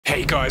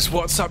Hey guys,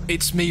 what's up?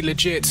 It's me,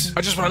 Legit.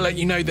 I just want to let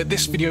you know that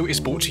this video is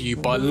brought to you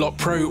by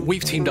LockPro.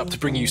 We've teamed up to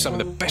bring you some of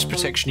the best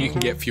protection you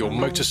can get for your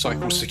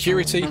motorcycle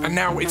security, and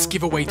now it's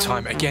giveaway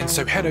time again,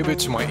 so head over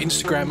to my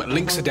Instagram,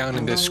 links are down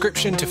in the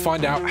description to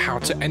find out how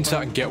to enter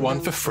and get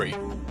one for free.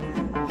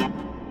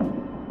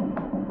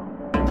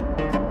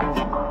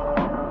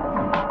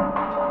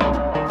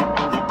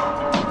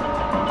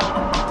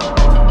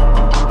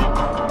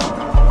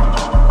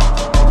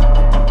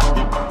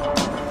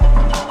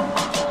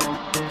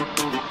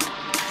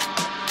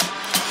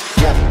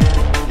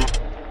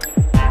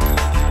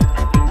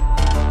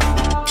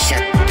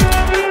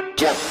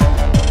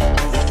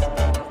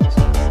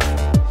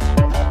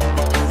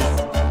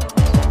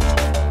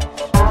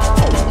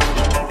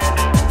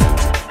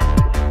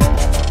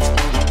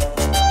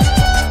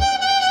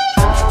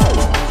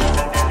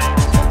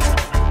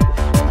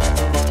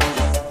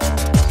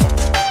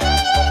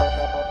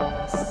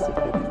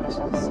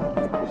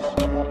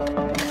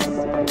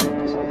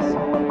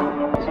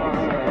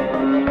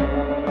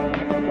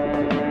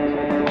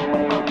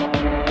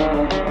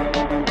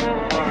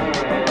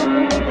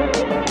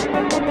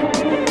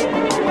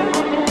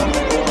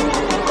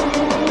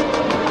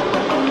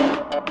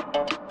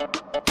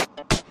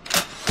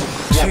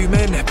 Two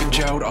men have been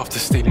jailed after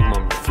stealing more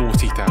than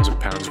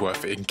 £40,000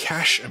 worth in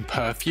cash and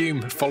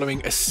perfume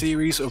following a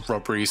series of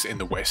robberies in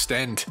the West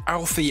End.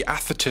 Alfie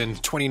Atherton,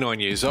 29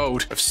 years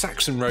old, of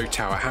Saxon Road,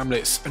 Tower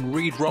Hamlets, and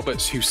Reed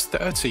Roberts, who's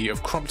 30,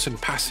 of Crompton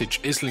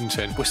Passage,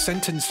 Islington, were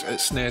sentenced at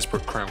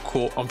Snaresbrook Crown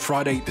Court on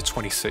Friday the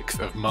 26th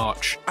of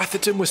March.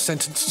 Atherton was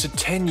sentenced to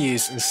 10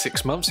 years and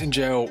 6 months in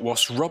jail,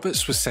 whilst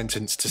Roberts was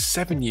sentenced to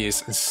 7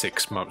 years and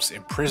 6 months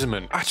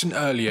imprisonment. At an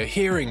earlier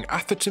hearing,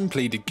 Atherton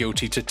pleaded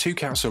guilty to 2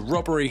 counts of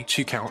robbery,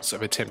 2 counts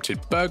of attempted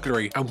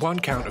burglary, and 1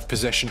 count of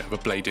possession of a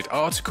bladed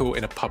article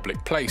in a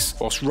public place,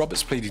 whilst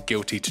Roberts pleaded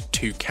guilty to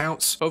 2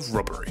 counts of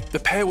robbery. The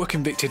pair were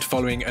convicted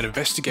following an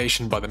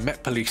investigation by the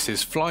Met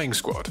Police's flying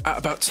squad. At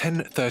about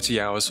 10:30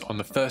 hours on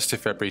the 1st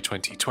of February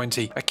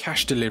 2020, a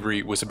cash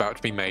delivery was about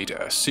to be made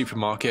at a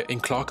supermarket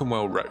in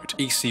Clerkenwell Road,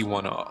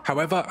 EC1R.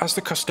 However, as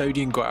the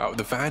custodian got out of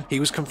the van, he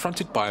was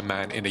confronted by a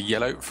man in a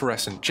yellow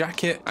fluorescent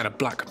jacket and a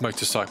black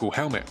motorcycle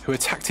helmet, who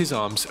attacked his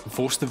arms and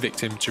forced the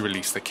victim to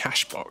release the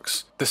cash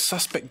box. The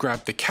suspect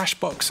grabbed the cash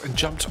box and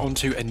jumped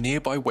onto a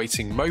nearby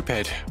waiting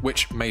moped,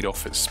 which made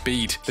off at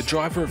speed. The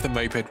driver of the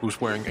moped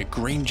was wearing a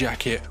green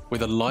jacket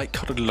with a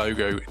light-coloured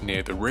logo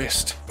near the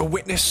wrist. A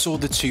witness saw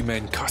the 2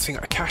 men cutting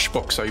a cash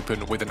box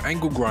open with an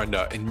angle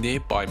grinder in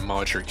nearby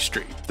Marjorie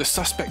Street. The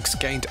suspects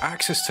gained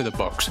access to the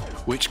box,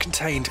 which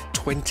contained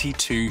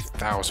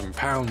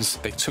 £22,000.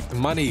 They took the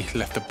money,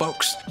 left the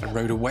box, and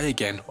rode away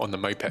again on the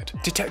moped.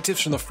 Detectives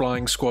from the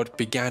flying squad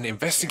began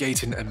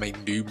investigating and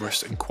made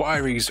numerous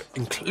inquiries,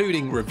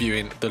 including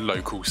reviewing the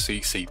local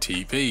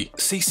CCTV.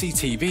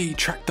 CCTV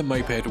tracked the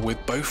moped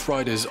with both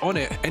riders on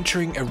it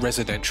entering a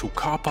residential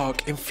car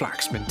park in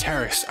Flaxman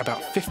Terrace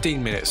about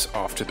 15 minutes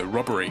after the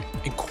robbery.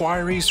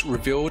 Inquiries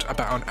revealed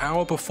about an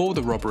hour before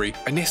the robbery,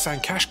 a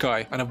Nissan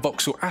Qashqai and a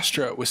Vauxhall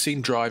Astra were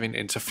seen driving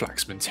into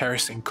Flaxman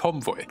Terrace in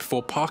convoy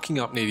before parking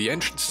up near the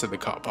entrance to the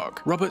car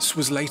park. Roberts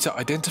was later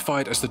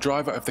identified as the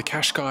driver of the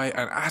Qashqai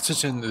and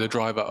Atherton the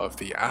driver of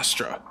the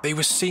Astra. They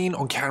were seen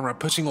on camera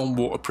putting on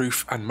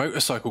waterproof and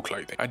motorcycle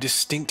clothing. A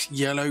distinct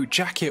yellow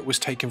jacket was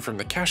taken from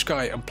the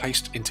Qashqai and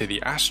placed into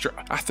the Astra.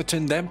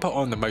 Atherton then put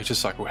on the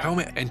motorcycle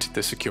helmet, entered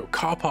the secure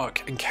car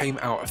park, and came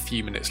out a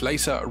few minutes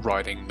later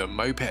riding the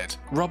moped.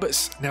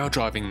 Roberts, now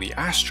driving the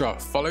Astra,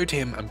 followed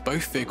him and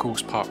both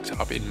vehicles parked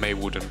up in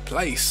Maywalden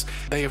Place.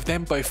 They have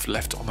then both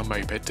left on the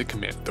moped to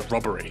commit the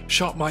robbery.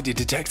 Sharp-minded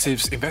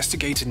detectives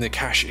investigating the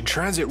cash in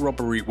transit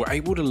robbery were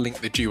able to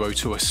link the duo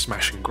to a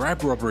smash and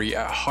grab robbery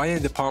at a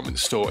high-end department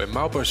store in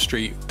Marlborough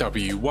Street,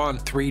 W1,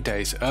 3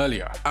 days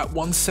earlier. At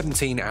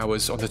 1:17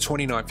 hours on the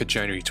 29th of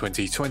January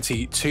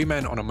 2020, 2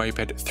 men on a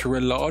moped threw a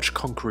large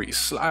concrete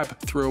slab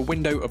through a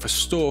window of a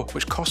store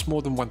which cost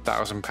more than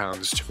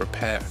 £1,000 to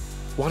repair.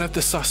 One of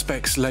the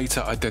suspects,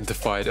 later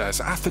identified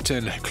as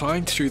Atherton,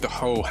 climbed through the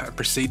hole and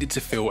proceeded to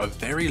fill a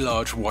very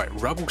large white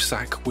rubble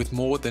sack with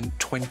more than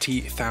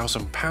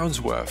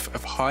 £20,000 worth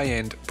of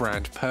high-end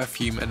brand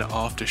perfume and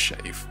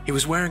aftershave. He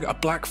was wearing a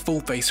black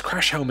full-face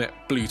crash helmet,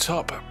 blue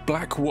top,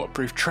 black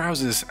waterproof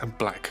trousers and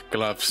black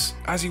gloves.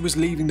 As he was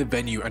leaving the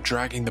venue and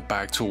dragging the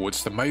bag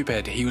towards the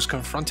moped, he was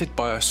confronted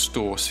by a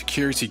store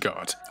security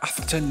guard.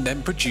 Atherton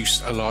then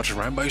produced a large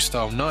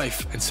Rambo-style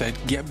knife and said,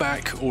 "Get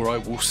back or I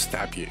will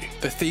stab you."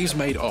 The thieves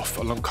made off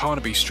along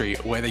Carnaby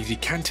Street, where they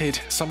decanted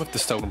some of the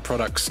stolen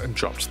products and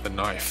dropped the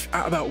knife.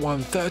 At about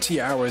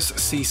 1:30 hours,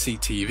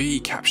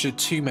 CCTV captured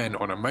 2 men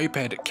on a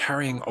moped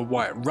carrying a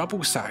white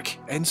rubble sack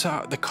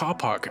enter the car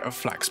park of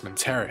Flaxman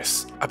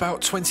Terrace.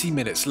 About 20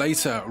 minutes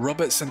later,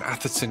 Roberts and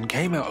Atherton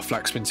came out of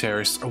Flaxman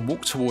Terrace and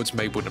walked towards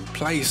Maywalden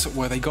Place,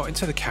 where they got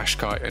into the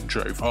Qashqai and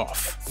drove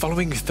off.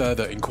 Following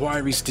further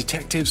inquiries,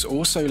 detectives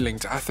also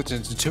linked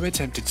Atherton to 2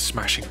 attempted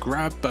smash and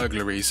grab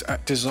burglaries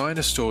at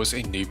designer stores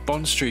in New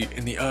Bond Street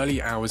in the early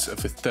early hours of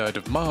the 3rd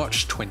of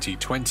March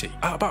 2020.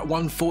 At about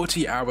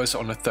 1:40 hours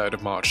on the 3rd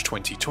of March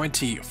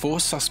 2020, 4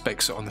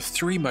 suspects on the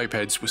 3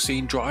 mopeds were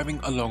seen driving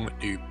along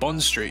New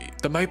Bond Street.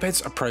 The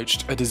mopeds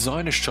approached a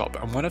designer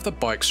shop and one of the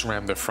bikes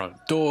rammed the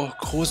front door,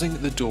 causing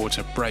the door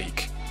to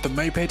break. The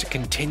moped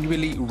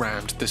continually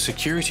rammed the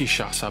security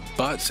shutter,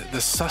 but the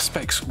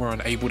suspects were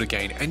unable to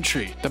gain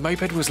entry. The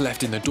moped was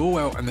left in the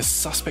doorwell and the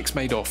suspects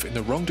made off in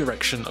the wrong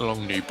direction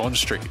along New Bond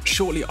Street.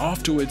 Shortly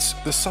afterwards,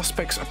 the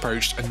suspects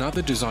approached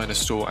another designer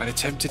store and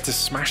attempted to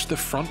smash the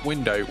front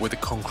window with a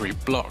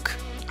concrete block.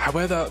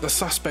 However, the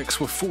suspects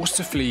were forced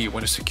to flee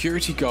when a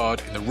security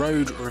guard in the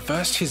road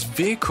reversed his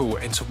vehicle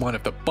into one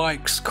of the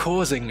bikes,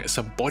 causing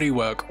some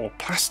bodywork or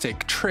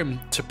plastic trim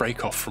to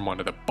break off from one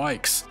of the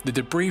bikes. The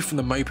debris from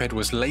the moped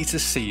was later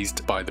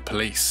seized by the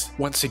police.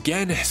 Once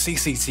again,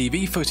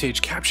 CCTV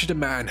footage captured a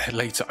man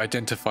later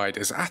identified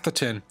as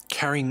Atherton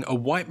carrying a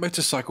white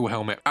motorcycle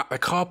helmet at the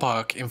car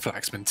park in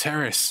Flaxman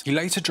Terrace. He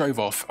later drove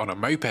off on a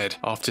moped.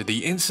 After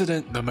the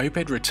incident, the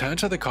moped returned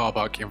to the car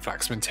park in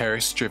Flaxman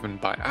Terrace driven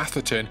by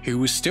Atherton, who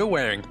was still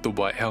wearing the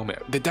white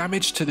helmet. The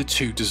damage to the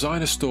 2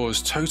 designer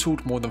stores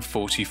totaled more than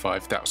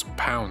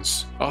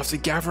 £45,000. After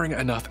gathering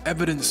enough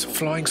evidence,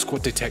 flying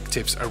squad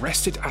detectives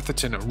arrested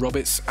Atherton and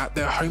Roberts at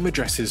their home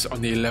addresses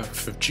on the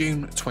 11th of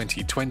June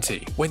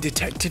 2020. When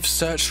detectives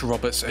searched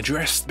Roberts'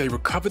 address, they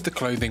recovered the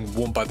clothing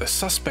worn by the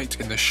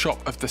suspect in the shop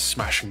of the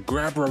smash and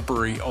grab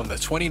robbery on the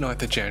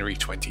 29th of January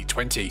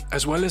 2020,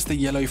 as well as the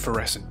yellow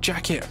fluorescent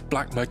jacket,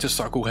 black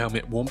motorcycle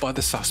helmet worn by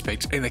the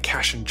suspect in the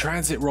cash and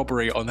transit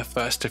robbery on the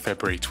 1st of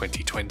February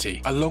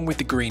 2020, along with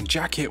the green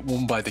jacket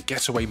worn by the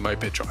getaway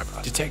moped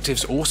driver.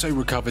 Detectives also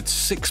recovered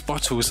 6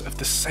 bottles of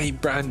the same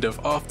brand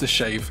of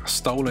aftershave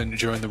stolen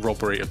during the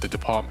robbery of the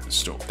department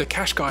store. The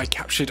cash guy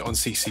captured on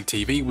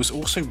CCTV was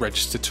also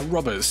registered to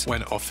robbers.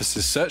 When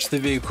officers searched the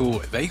vehicle,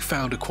 they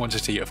found a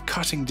quantity of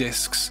cutting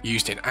discs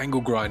used in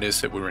angle grinders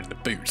that were in the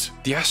boot.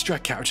 The Astra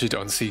captured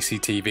on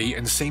CCTV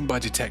and seen by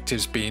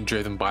detectives being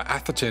driven by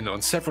Atherton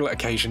on several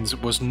occasions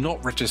was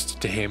not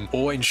registered to him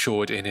or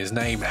insured in his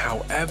name.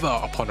 However,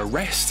 upon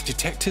arrest,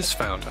 detectives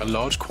found a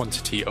large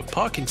quantity of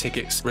parking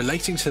tickets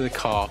relating to the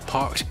car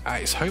parked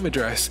at his home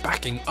address,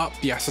 backing up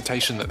the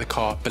assertion that the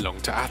car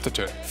belonged to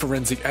Atherton.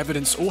 Forensic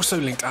evidence also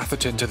linked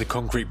Atherton to the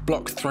concrete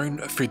block thrown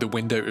through the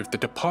window of the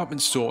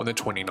department store on the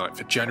 29th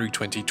of January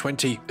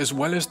 2020, as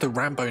well as the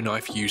Rambo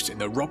knife used in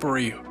the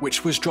robbery,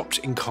 which was dropped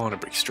in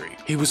Carnaby Street.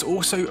 He was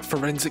also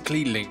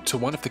forensically linked to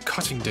one of the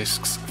cutting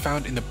discs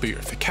found in the boot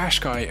of the cash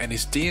guy, and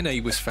his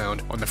DNA was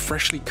found on the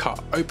freshly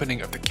cut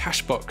opening of the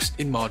cash box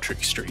in Marjorie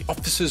Street.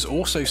 Officers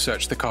also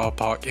searched the car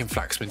park in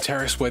Flaxman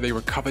Terrace, where they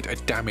recovered a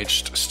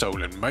damaged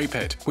stolen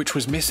moped, which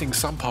was missing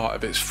some part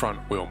of its front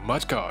wheel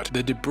mudguard.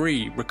 The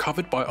debris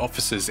recovered by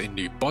officers in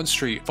New Bond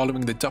Street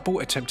following the double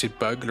attempted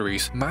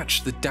burglaries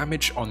matched the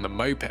damage on the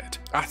moped.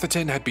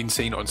 Atherton had been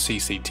seen on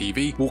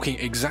CCTV walking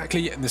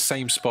exactly in the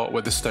same spot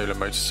where the stolen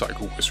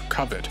motorcycle was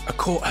recovered. A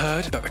court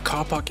heard that the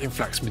car park in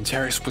Flaxman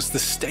Terrace was the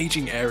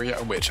staging area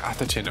in which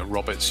Atherton and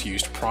Roberts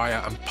used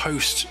prior and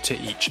post to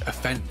each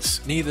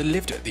offence. Neither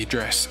lived at the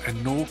address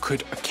and nor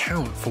could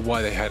account for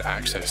why they had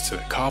access to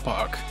the car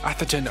park.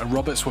 Atherton and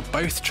Roberts were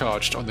both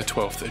charged on the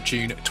 12th of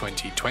June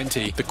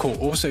 2020. The court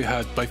also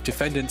heard both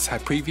defendants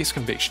had previous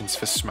convictions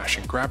for smash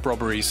and grab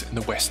robberies in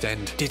the West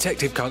End.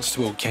 Detective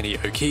Constable Kenny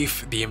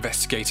O'Keefe, the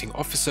investigating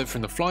officer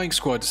from the flying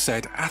squad,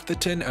 said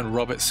Atherton and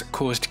Roberts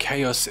caused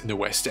chaos in the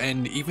West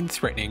End, even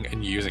threatening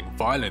and using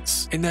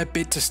violence in their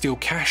bid to steal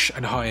cash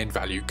and high-end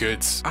value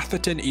goods.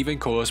 Atherton even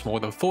caused more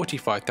than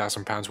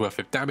 £45,000 worth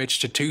of damage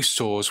to 2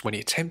 stores when he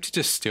attempted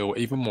to steal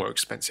even more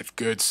expensive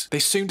goods. They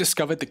soon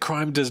discovered the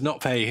crime does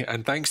not pay,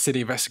 and thanks to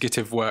the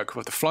investigative work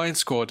of the flying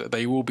squad,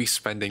 they will be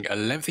spending a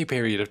lengthy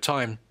period of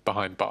time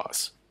behind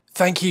bars.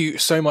 Thank you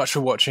so much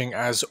for watching.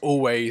 As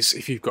always,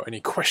 if you've got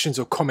any questions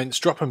or comments,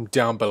 drop them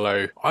down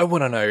below. I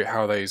want to know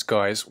how those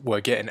guys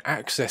were getting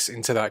access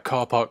into that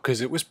car park,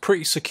 because it was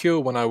pretty secure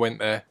when I went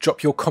there.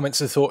 Drop your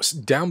comments and thoughts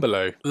down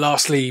below.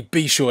 Lastly,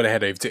 be sure to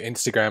head over to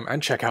Instagram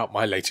and check out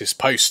my latest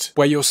post,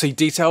 where you'll see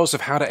details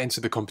of how to enter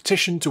the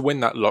competition to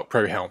win that Lock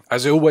Pro helm.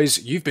 As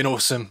always, you've been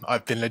awesome.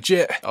 I've been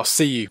legit. I'll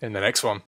see you in the next one.